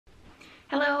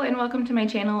Hello and welcome to my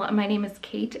channel. My name is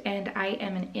Kate and I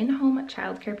am an in-home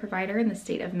childcare provider in the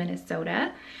state of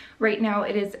Minnesota. Right now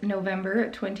it is November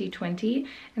 2020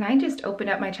 and I just opened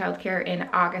up my childcare in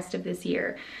August of this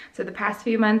year. So the past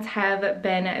few months have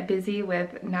been busy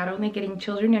with not only getting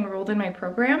children enrolled in my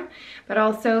program, but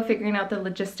also figuring out the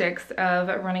logistics of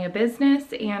running a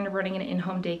business and running an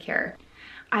in-home daycare.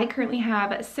 I currently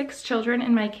have 6 children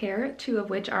in my care, 2 of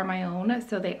which are my own,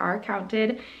 so they are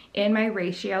counted in my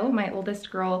ratio. My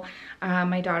oldest girl,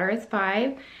 my daughter, is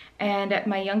 5, and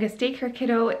my youngest daycare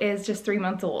kiddo is just 3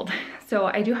 months old. So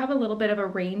I do have a little bit of a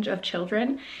range of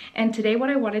children, and today what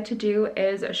I wanted to do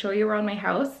is show you around my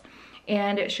house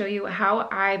and show you how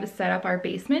I've set up our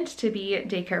basement to be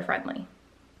daycare friendly.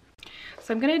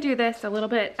 So I'm gonna do this a little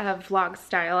bit of vlog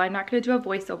style. I'm not gonna do a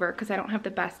voiceover because I don't have the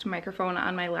best microphone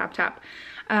on my laptop.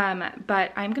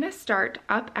 But I'm gonna start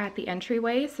up at the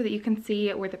entryway so that you can see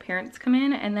where the parents come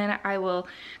in, and then I will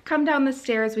come down the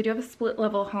stairs. We do have a split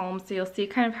level home, so you'll see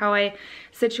kind of how I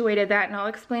situated that, and I'll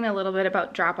explain a little bit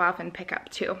about drop off and pick up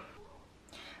too.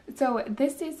 So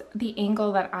this is the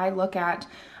angle that I look at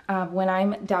when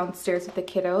I'm downstairs with the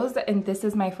kiddos, and this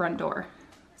is my front door.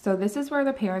 So this is where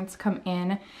the parents come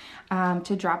in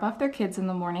to drop off their kids in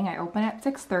the morning. I open at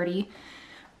 6:30.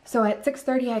 So at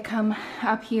 6:30 I come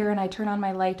up here and I turn on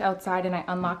my light outside and I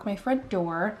unlock my front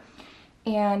door,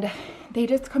 and they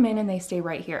just come in and they stay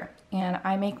right here. And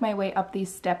I make my way up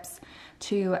these steps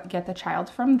to get the child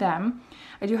from them.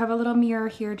 I do have a little mirror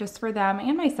here just for them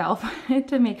and myself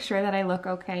to make sure that I look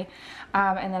okay.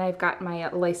 And then I've got my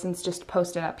license just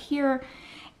posted up here,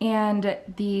 and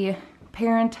the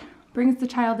parent brings the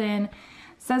child in,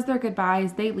 says their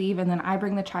goodbyes, they leave, and then I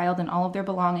bring the child and all of their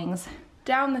belongings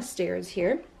down the stairs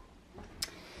here.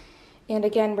 And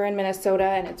again, we're in Minnesota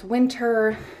and it's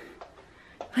winter.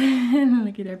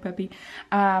 Look at our puppy.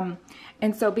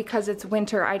 And so because it's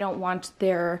winter, I don't want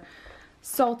their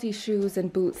salty shoes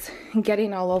and boots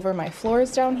getting all over my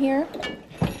floors down here.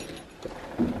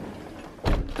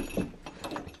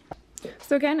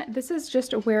 So again, this is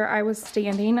just where I was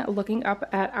standing looking up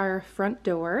at our front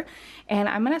door, and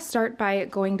I'm gonna start by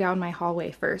going down my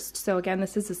hallway first. So again,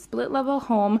 this is a split level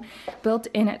home built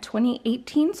in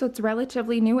 2018, so it's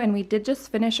relatively new, and we did just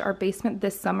finish our basement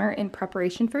this summer in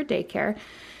preparation for daycare.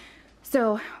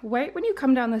 So right when you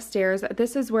come down the stairs,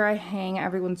 this is where I hang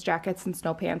everyone's jackets and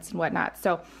snow pants and whatnot.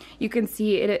 So you can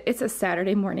see it's a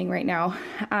Saturday morning right now.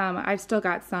 I've still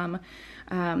got some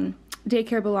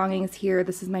daycare belongings here.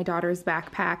 This is my daughter's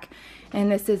backpack,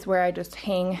 and this is where I just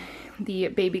hang the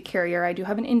baby carrier. I do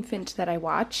have an infant that I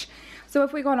watch, so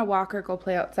if we go on a walk or go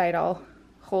play outside, I'll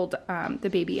hold the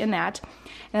baby in that.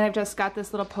 And I've just got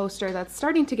this little poster that's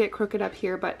starting to get crooked up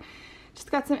here, but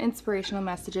just got some inspirational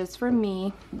messages for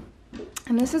me.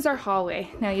 And this is our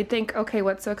hallway. Now you'd think, okay,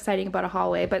 what's so exciting about a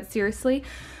hallway? But seriously,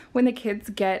 when the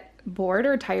kids get bored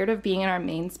or tired of being in our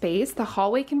main space, the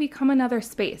hallway can become another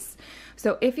space.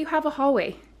 So if you have a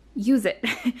hallway, use it.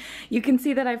 You can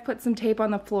see that I've put some tape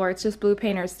on the floor. It's just blue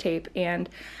painter's tape, and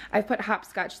I've put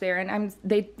hopscotch there, and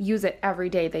they use it every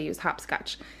day. They use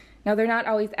hopscotch. Now they're not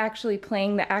always actually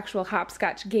playing the actual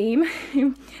hopscotch game.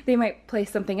 They might play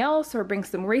something else or bring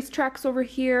some racetracks over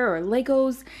here or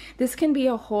Legos. This can be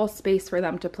a whole space for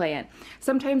them to play in.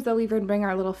 Sometimes they'll even bring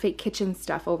our little fake kitchen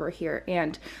stuff over here,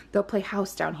 and they'll play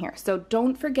house down here. So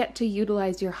don't forget to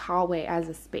utilize your hallway as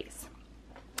a space.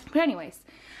 But anyways,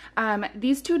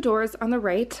 these 2 doors on the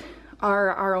right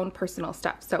are our own personal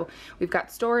stuff. So we've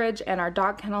got storage and our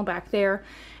dog kennel back there,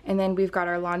 and then we've got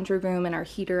our laundry room and our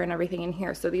heater and everything in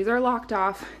here. So these are locked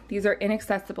off. These are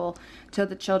inaccessible to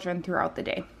the children throughout the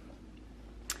day.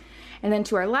 And then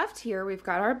to our left here, we've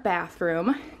got our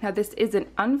bathroom. Now this is an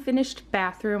unfinished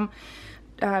bathroom.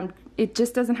 It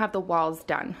just doesn't have the walls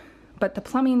done, but the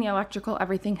plumbing, the electrical,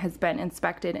 everything has been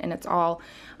inspected, and it's all,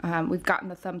 we've gotten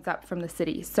the thumbs up from the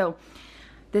city. So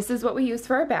this is what we use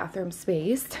for our bathroom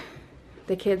space.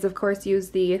 The kids, of course,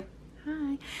 use the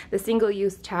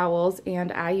single-use towels,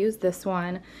 and I use this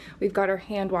one. We've got our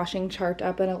hand washing chart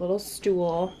up and a little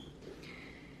stool.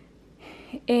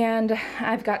 And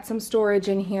I've got some storage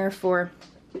in here for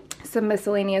some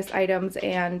miscellaneous items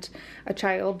and a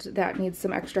child that needs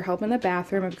some extra help in the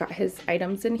bathroom. I've got his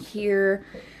items in here.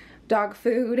 Dog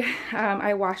food.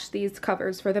 I wash these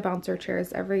covers for the bouncer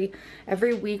chairs every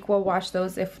week. We'll wash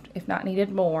those if not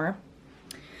needed more.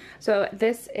 So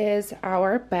this is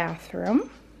our bathroom.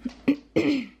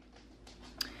 And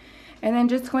then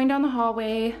just going down the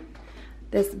hallway,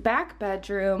 this back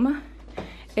bedroom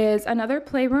is another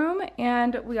playroom,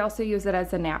 and we also use it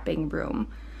as a napping room.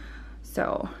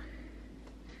 So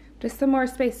just some more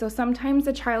space. So sometimes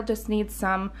a child just needs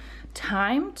some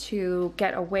time to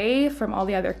get away from all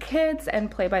the other kids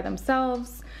and play by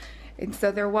themselves. And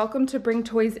so they're welcome to bring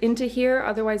toys into here.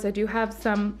 Otherwise, I do have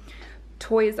some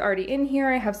toys already in here.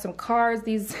 I have some cars.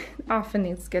 These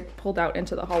get pulled out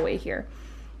into the hallway here.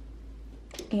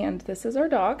 And this is our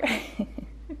dog.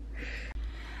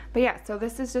 But yeah, so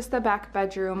this is just the back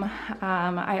bedroom.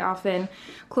 I often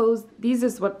close, these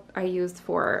is what I use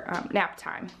for nap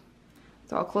time.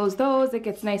 So I'll close those. It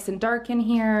gets nice and dark in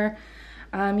here.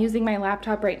 I'm using my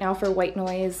laptop right now for white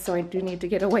noise, so I do need to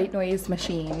get a white noise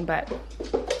machine, but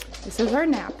this is our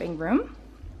napping room.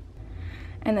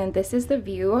 And then this is the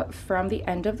view from the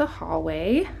end of the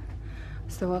hallway.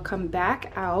 So I'll come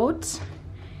back out,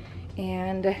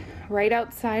 and right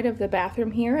outside of the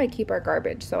bathroom here, I keep our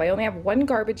garbage. So I only have one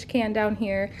garbage can down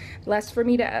here, less for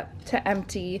me to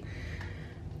empty.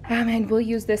 And we'll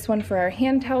use this one for our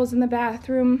hand towels in the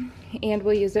bathroom, and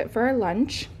we'll use it for our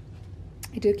lunch.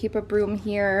 I do keep a broom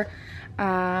here.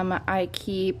 I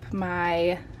keep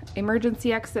my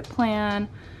emergency exit plan,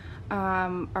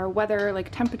 our weather,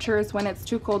 like temperatures when it's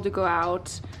too cold to go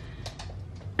out.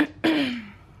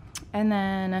 And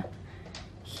then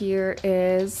here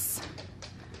is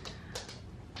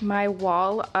my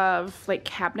wall of like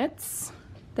cabinets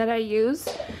that I use.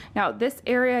 Now this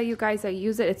area, you guys, I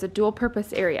use it, it's a dual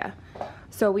purpose area.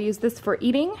 So we use this for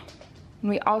eating, and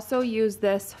we also use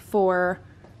this for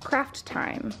craft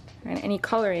time and any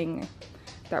coloring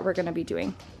that we're gonna be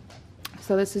doing.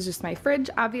 So this is just my fridge,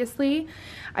 obviously.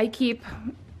 I keep,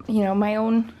 you know, my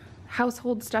own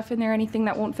household stuff in there, anything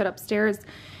that won't fit upstairs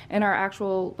in our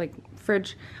actual like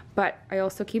fridge, but I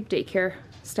also keep daycare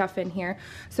stuff in here.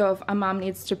 So if a mom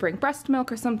needs to bring breast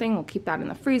milk or something, we'll keep that in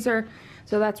the freezer.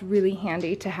 So that's really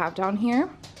handy to have down here.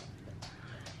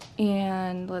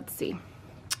 And let's see.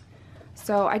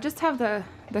 So I just have the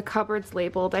cupboards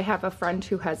labeled. I have a friend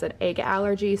who has an egg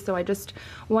allergy, so I just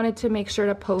wanted to make sure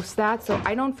to post that so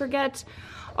I don't forget.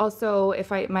 Also,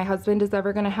 if my husband is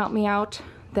ever gonna help me out,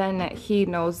 then he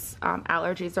knows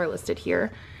allergies are listed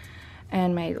here.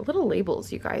 And my little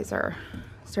labels, you guys, are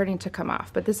starting to come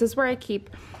off. But this is where I keep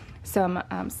some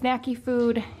snacky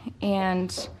food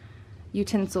and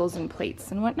utensils and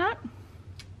plates and whatnot.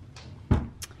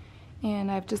 And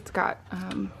I've just got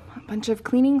a bunch of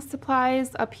cleaning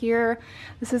supplies up here.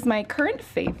 This is my current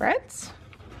favorite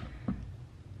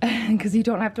because you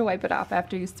don't have to wipe it off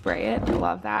after you spray it. I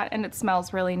love that, and it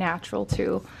smells really natural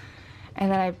too. And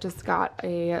then I've just got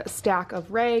a stack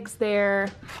of rags there.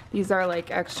 These are like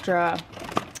extra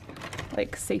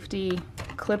like safety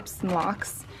clips and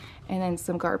locks, and then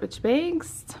some garbage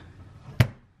bags.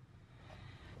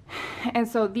 And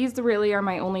so these really are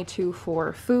my only two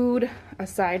for food,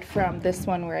 aside from this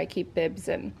one where I keep bibs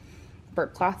and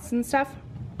burp cloths and stuff.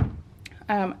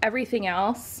 Everything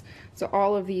else, so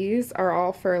all of these are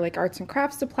all for like arts and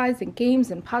crafts supplies and games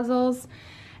and puzzles.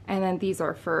 And then these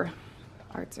are for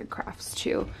arts and crafts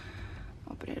too.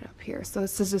 Open it up here. So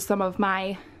this is just some of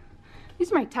my,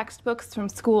 these are my textbooks from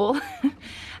school.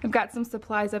 I've got some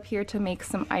supplies up here to make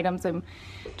some items. I'm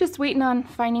just waiting on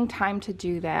finding time to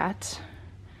do that.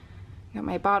 Got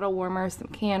my bottle warmers, some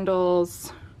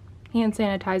candles, hand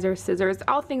sanitizer, scissors,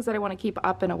 all things that I want to keep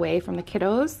up and away from the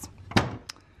kiddos.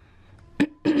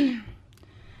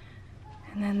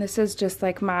 And then this is just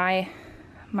like my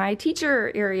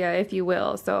teacher area, if you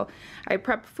will. So I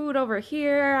prep food over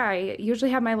here. I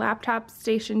usually have my laptop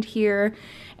stationed here,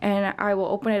 and I will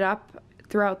open it up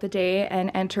throughout the day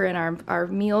and enter in our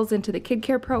meals into the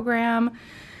Childcare program,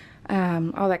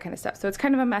 all that kind of stuff. So it's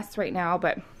kind of a mess right now,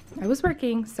 but I was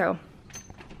working, so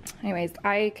anyways,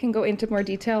 I can go into more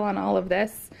detail on all of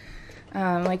this.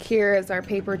 Like here is our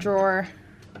paper drawer.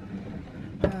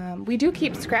 We do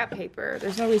keep scrap paper.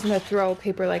 There's no reason to throw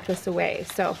paper like this away.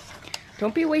 So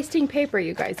don't be wasting paper,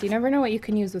 you guys. You never know what you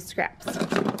can use with scraps.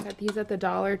 Got these at the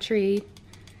Dollar Tree.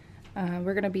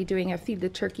 We're gonna be doing a Feed the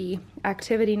Turkey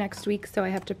activity next week, so I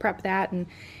have to prep that, and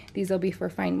these will be for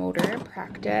fine motor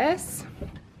practice.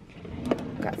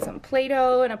 Got some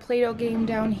Play-Doh and a Play-Doh game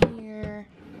down here.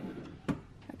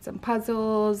 Got some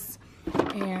puzzles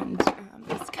and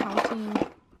this counting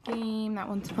game. That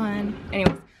one's fun.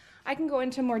 Anyways, I can go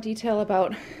into more detail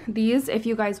about these if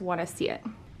you guys want to see it.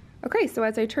 Okay, so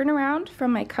as I turn around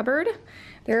from my cupboard,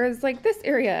 there is like this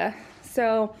area.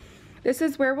 So this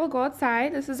is where we'll go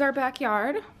outside. This is our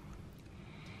backyard.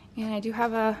 And I do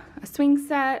have a swing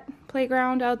set,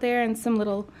 playground out there, and some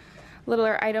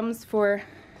littler items for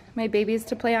my babies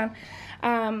to play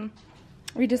on.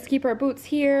 We just keep our boots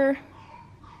here,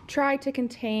 try to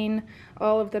contain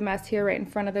all of the mess here right in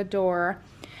front of the door.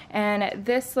 And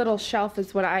this little shelf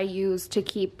is what I use to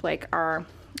keep like our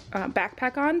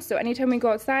backpack on. So anytime we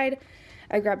go outside,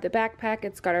 I grab the backpack.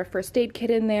 It's got our first aid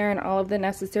kit in there and all of the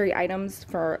necessary items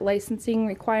for licensing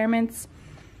requirements.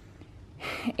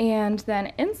 And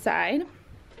then inside,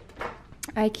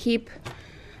 I keep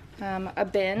a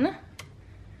bin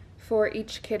for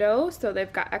each kiddo. So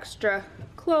they've got extra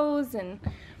clothes and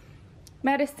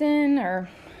medicine or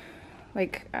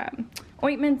like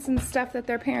ointments and stuff that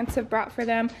their parents have brought for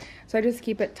them. So I just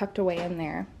keep it tucked away in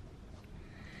there.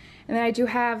 And then I do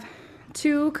have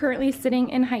 2 currently sitting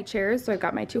in high chairs. So I've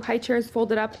got my 2 high chairs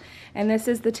folded up, and this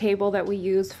is the table that we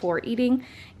use for eating.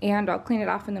 And I'll clean it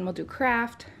off and then we'll do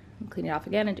craft, and clean it off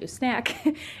again and do snack.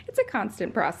 It's a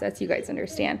constant process, you guys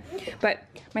understand. But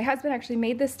my husband actually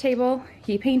made this table.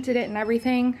 He painted it and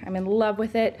everything. I'm in love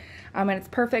with it. And it's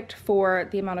perfect for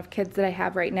the amount of kids that I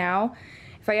have right now.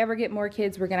 If I ever get more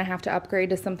kids, we're gonna have to upgrade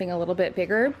to something a little bit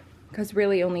bigger, because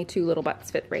really only 2 little butts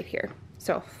fit right here.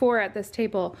 So 4 at this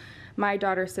table. My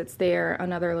daughter sits there,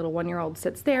 another little 1-year-old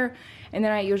sits there, and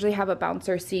then I usually have a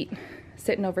bouncer seat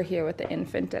sitting over here with the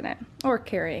infant in it, or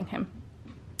carrying him.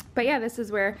 But yeah, this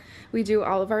is where we do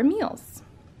all of our meals.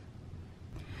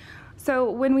 So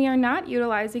when we are not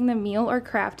utilizing the meal or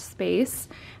craft space,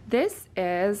 this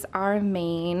is our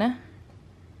main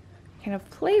kind of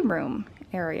playroom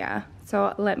area.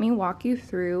 So let me walk you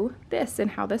through this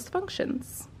and how this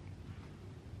functions.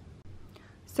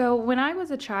 So when I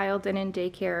was a child and in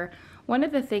daycare, one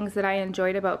of the things that I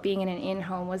enjoyed about being in an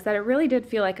in-home was that it really did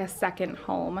feel like a second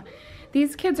home.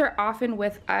 These kids are often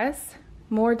with us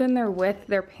more than they're with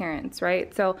their parents,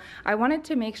 right? So I wanted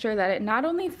to make sure that it not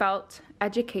only felt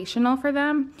educational for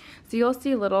them, so you'll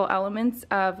see little elements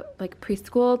of like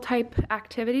preschool type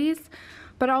activities,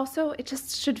 but also it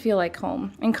just should feel like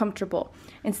home and comfortable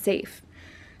and safe.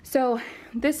 So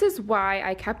this is why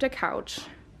I kept a couch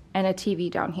and a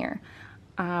TV down here.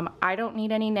 I don't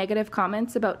need any negative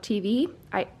comments about TV.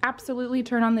 I absolutely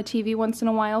turn on the TV once in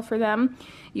a while for them.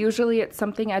 Usually it's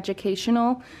something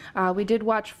educational. We did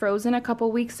watch Frozen a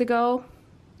couple weeks ago.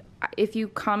 If you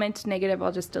comment negative,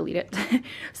 I'll just delete it.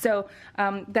 So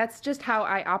that's just how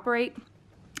I operate.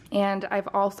 And I've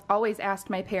always asked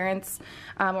my parents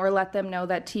or let them know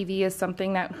that TV is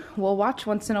something that we'll watch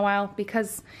once in a while,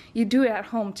 because you do it at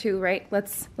home too, right?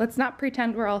 Let's not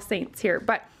pretend we're all saints here.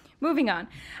 But moving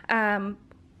on.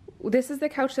 This is the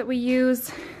couch that we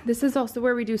use. This is also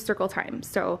where we do circle time.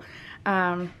 So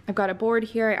I've got a board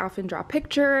here. I often draw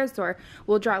pictures, or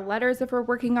we'll draw letters if we're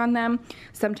working on them.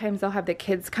 Sometimes I'll have the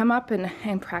kids come up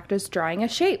and practice drawing a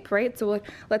shape, right? So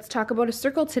let's talk about a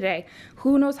circle today.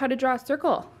 Who knows how to draw a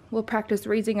circle? We'll practice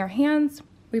raising our hands.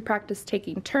 We practice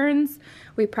taking turns.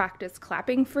 We practice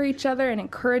clapping for each other and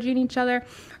encouraging each other.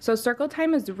 So circle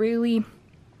time is really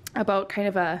about kind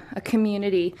of a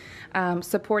community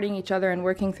supporting each other and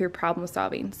working through problem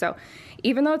solving. So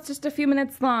even though it's just a few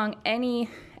minutes long, any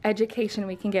education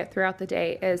we can get throughout the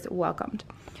day is welcomed.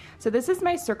 So this is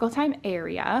my circle time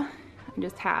area. I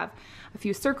just have a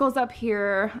few circles up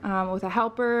here with a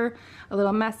helper, a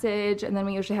little message, and then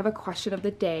we usually have a question of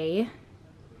the day.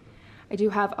 I do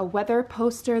have a weather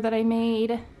poster that I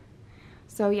made.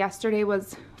 So yesterday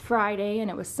was Friday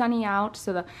and it was sunny out,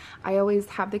 so I always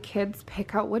have the kids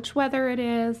pick out which weather it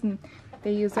is, and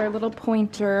they use their little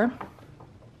pointer.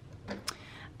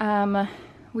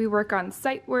 We work on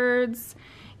sight words,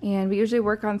 and we usually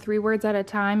work on 3 words at a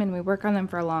time, and we work on them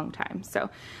for a long time. So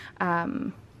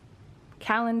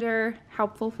calendar,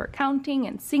 helpful for counting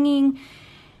and singing,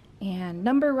 and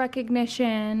number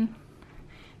recognition.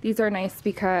 These are nice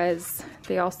because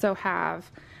they also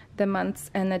have the months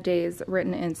and the days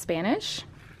written in Spanish.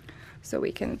 So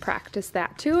we can practice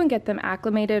that too and get them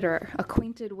acclimated or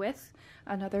acquainted with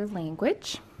another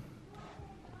language.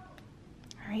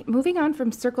 All right, moving on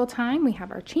from circle time, we have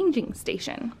our changing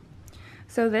station.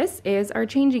 So this is our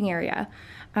changing area.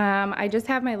 I just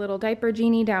have my little diaper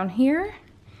genie down here,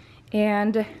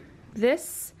 and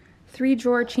this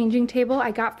 3-drawer changing table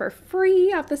I got for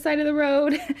free off the side of the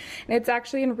road, and it's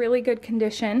actually in really good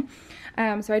condition.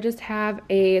 So I just have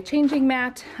a changing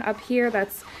mat up here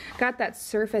that's got that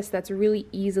surface that's really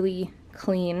easily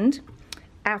cleaned.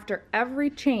 After every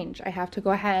change, I have to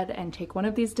go ahead and take one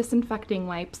of these disinfecting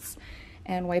wipes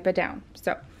and wipe it down.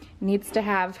 So it needs to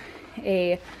have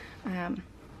a,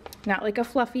 not like a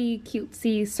fluffy,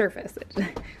 cutesy surface,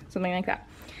 something like that.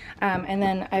 And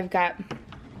then I've got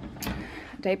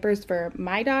diapers for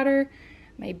my daughter,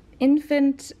 my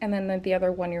infant, and then the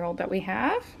other 1-year-old that we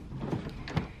have.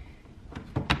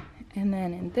 And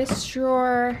then in this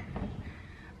drawer,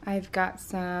 I've got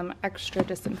some extra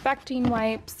disinfecting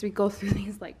wipes. We go through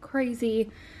these like crazy.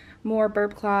 More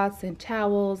burp cloths and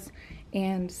towels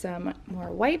and some more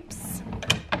wipes.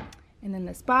 And then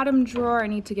this bottom drawer, I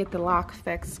need to get the lock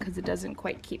fixed because it doesn't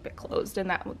quite keep it closed,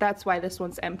 and that's why this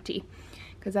one's empty.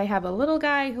 Because I have a little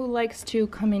guy who likes to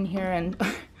come in here and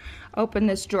open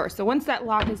this drawer. So once that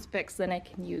lock is fixed, then I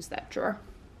can use that drawer.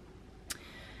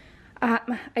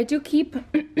 I do keep,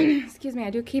 excuse me, I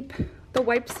do keep the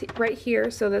wipes right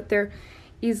here so that they're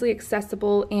easily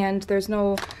accessible, and there's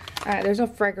no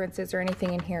fragrances or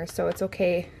anything in here, so it's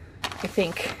okay, I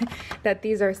think, that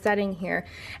these are setting here.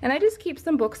 And I just keep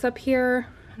some books up here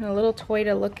and a little toy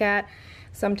to look at.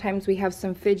 Sometimes we have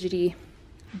some fidgety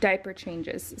diaper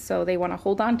changes, so they want to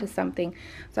hold on to something.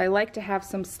 So I like to have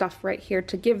some stuff right here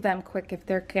to give them quick if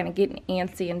they're kind of getting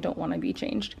antsy and don't want to be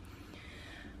changed.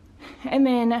 And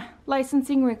then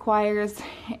licensing requires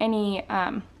any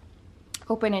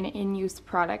open and in-use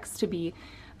products to be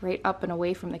right up and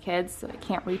away from the kids so they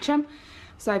can't reach them.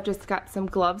 So I've just got some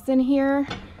gloves in here.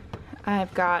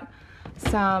 I've got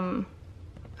some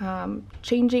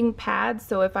changing pads,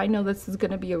 so if I know this is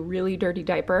going to be a really dirty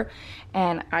diaper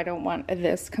and I don't want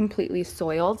this completely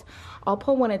soiled, I'll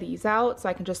pull one of these out so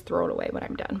I can just throw it away when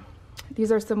I'm done.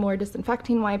 These are some more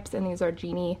disinfecting wipes, and these are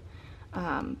Genie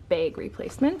bag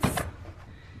replacements.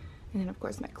 And then of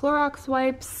course my Clorox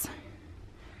wipes,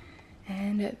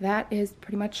 and that is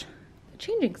pretty much the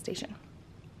changing station.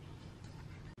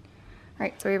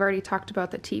 Alright, so we've already talked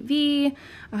about the TV,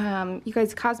 you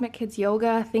guys, Cosmic Kids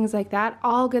Yoga, things like that,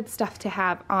 all good stuff to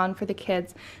have on for the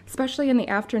kids, especially in the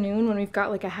afternoon when we've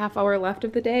got like a half hour left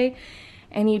of the day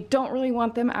and you don't really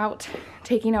want them out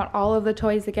taking out all of the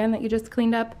toys again that you just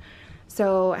cleaned up.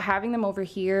 So having them over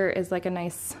here is like a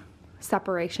nice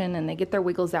separation, and they get their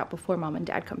wiggles out before mom and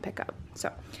dad come pick up.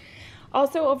 So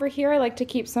also over here I like to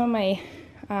keep some of my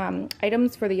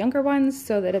items for the younger ones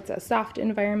so that it's a soft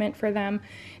environment for them.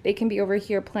 They can be over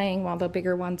here playing while the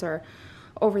bigger ones are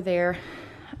over there.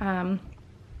 I'm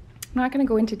not going to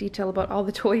go into detail about all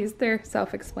the toys, they're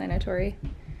self-explanatory.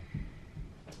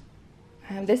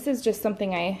 This is just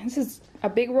something this is a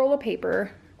big roll of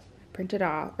paper printed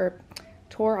off or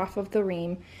tore off of the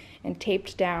ream and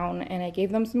taped down, and I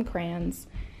gave them some crayons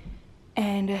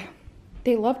and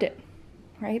they loved it,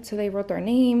 right? So they wrote their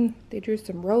name, they drew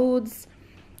some roads,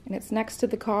 and it's next to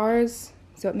the cars,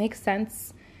 so it makes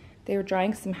sense. They were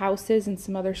drawing some houses and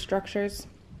some other structures.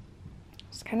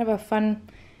 It's kind of a fun,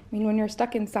 I mean, when you're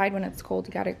stuck inside when it's cold,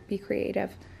 you gotta be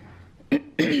creative.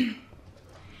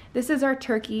 This is our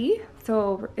turkey,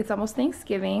 so it's almost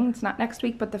Thanksgiving. It's not next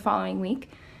week, but the following week.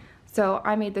 So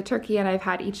I made the turkey, and I've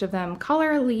had each of them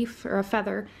color a leaf or a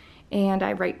feather, and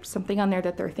I write something on there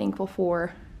that they're thankful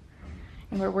for.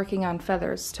 And we're working on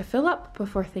feathers to fill up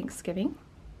before Thanksgiving.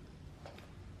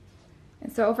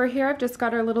 And so over here I've just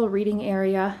got our little reading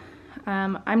area.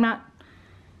 I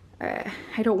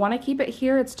don't want to keep it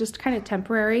here, it's just kind of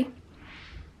temporary.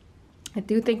 I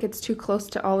do think it's too close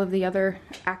to all of the other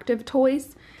active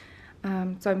toys.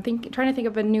 So I'm trying to think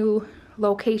of a new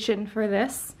location for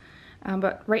this.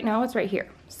 But right now it's right here.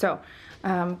 So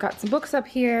got some books up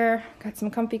here, got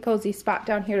some comfy cozy spot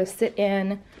down here to sit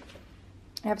in.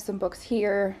 I have some books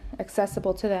here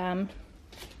accessible to them.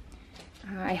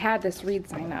 I had this read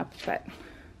sign up, but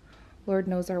Lord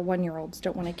knows our 1-year-olds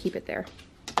don't want to keep it there.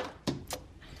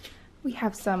 We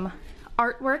have some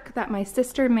artwork that my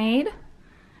sister made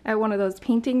at one of those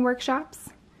painting workshops.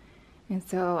 And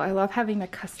so I love having the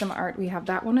custom art. We have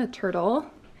that one, a turtle,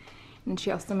 and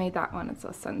she also made that one, it's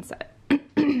a sunset.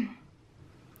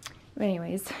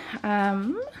 Anyways, so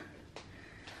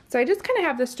I just kind of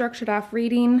have this structured off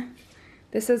reading.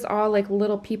 This is all like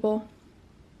little people.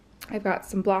 I've got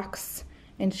some blocks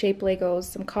and shape Legos,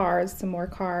 some cars, some more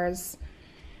cars.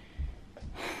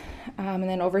 And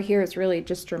then over here is really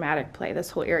just dramatic play,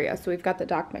 this whole area. So we've got the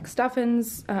Doc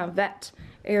McStuffins vet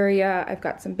area. I've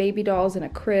got some baby dolls in a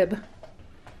crib.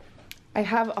 I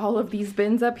have all of these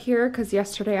bins up here because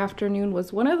yesterday afternoon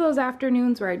was one of those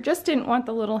afternoons where I just didn't want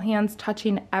the little hands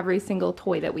touching every single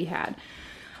toy that we had.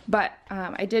 But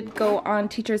I did go on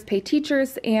Teachers Pay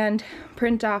Teachers and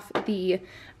print off the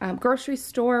grocery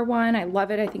store one. I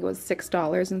love it. I think it was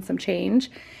 $6 and some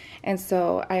change. And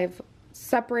so I've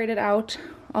separated out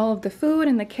all of the food,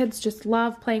 and the kids just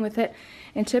love playing with it.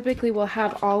 And typically we'll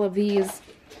have all of these,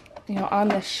 you know, on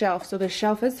this shelf. So the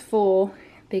shelf is full.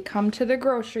 They come to the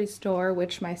grocery store,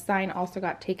 which my sign also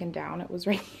got taken down. It was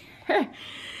right here.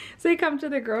 So they come to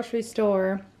the grocery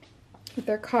store with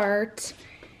their cart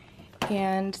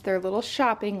and their little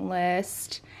shopping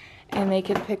list, and they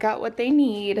can pick out what they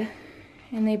need,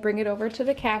 and they bring it over to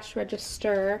the cash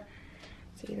register.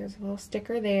 See, there's a little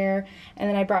sticker there. And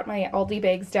then I brought my Aldi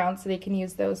bags down so they can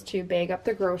use those to bag up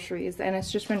the groceries, and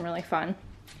it's just been really fun.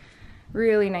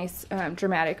 Really nice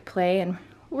dramatic play, and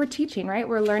we're teaching, right?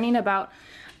 We're learning about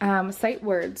sight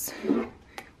words.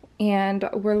 And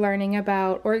we're learning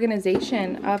about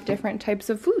organization of different types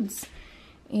of foods.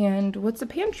 And what's a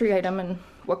pantry item and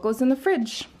what goes in the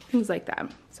fridge. Things like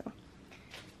that. So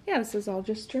yeah, this is all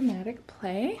just dramatic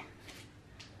play.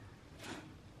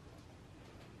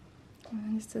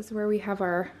 And this is where we have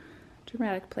our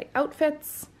dramatic play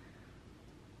outfits.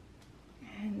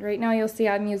 And right now you'll see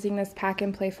I'm using this pack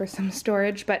and play for some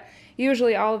storage, but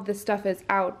usually all of this stuff is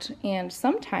out, and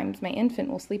sometimes my infant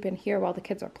will sleep in here while the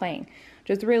kids are playing,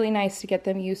 which is really nice to get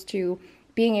them used to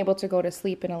being able to go to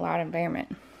sleep in a loud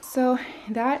environment. So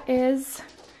that is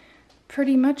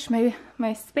pretty much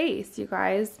my space, you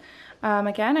guys.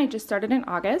 Again, I just started in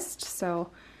August, so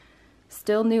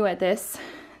still new at this.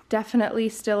 Definitely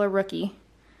still a rookie.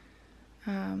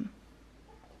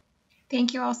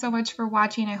 Thank you all so much for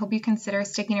watching. I hope you consider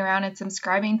sticking around and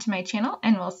subscribing to my channel,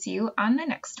 and we'll see you on the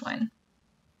next one.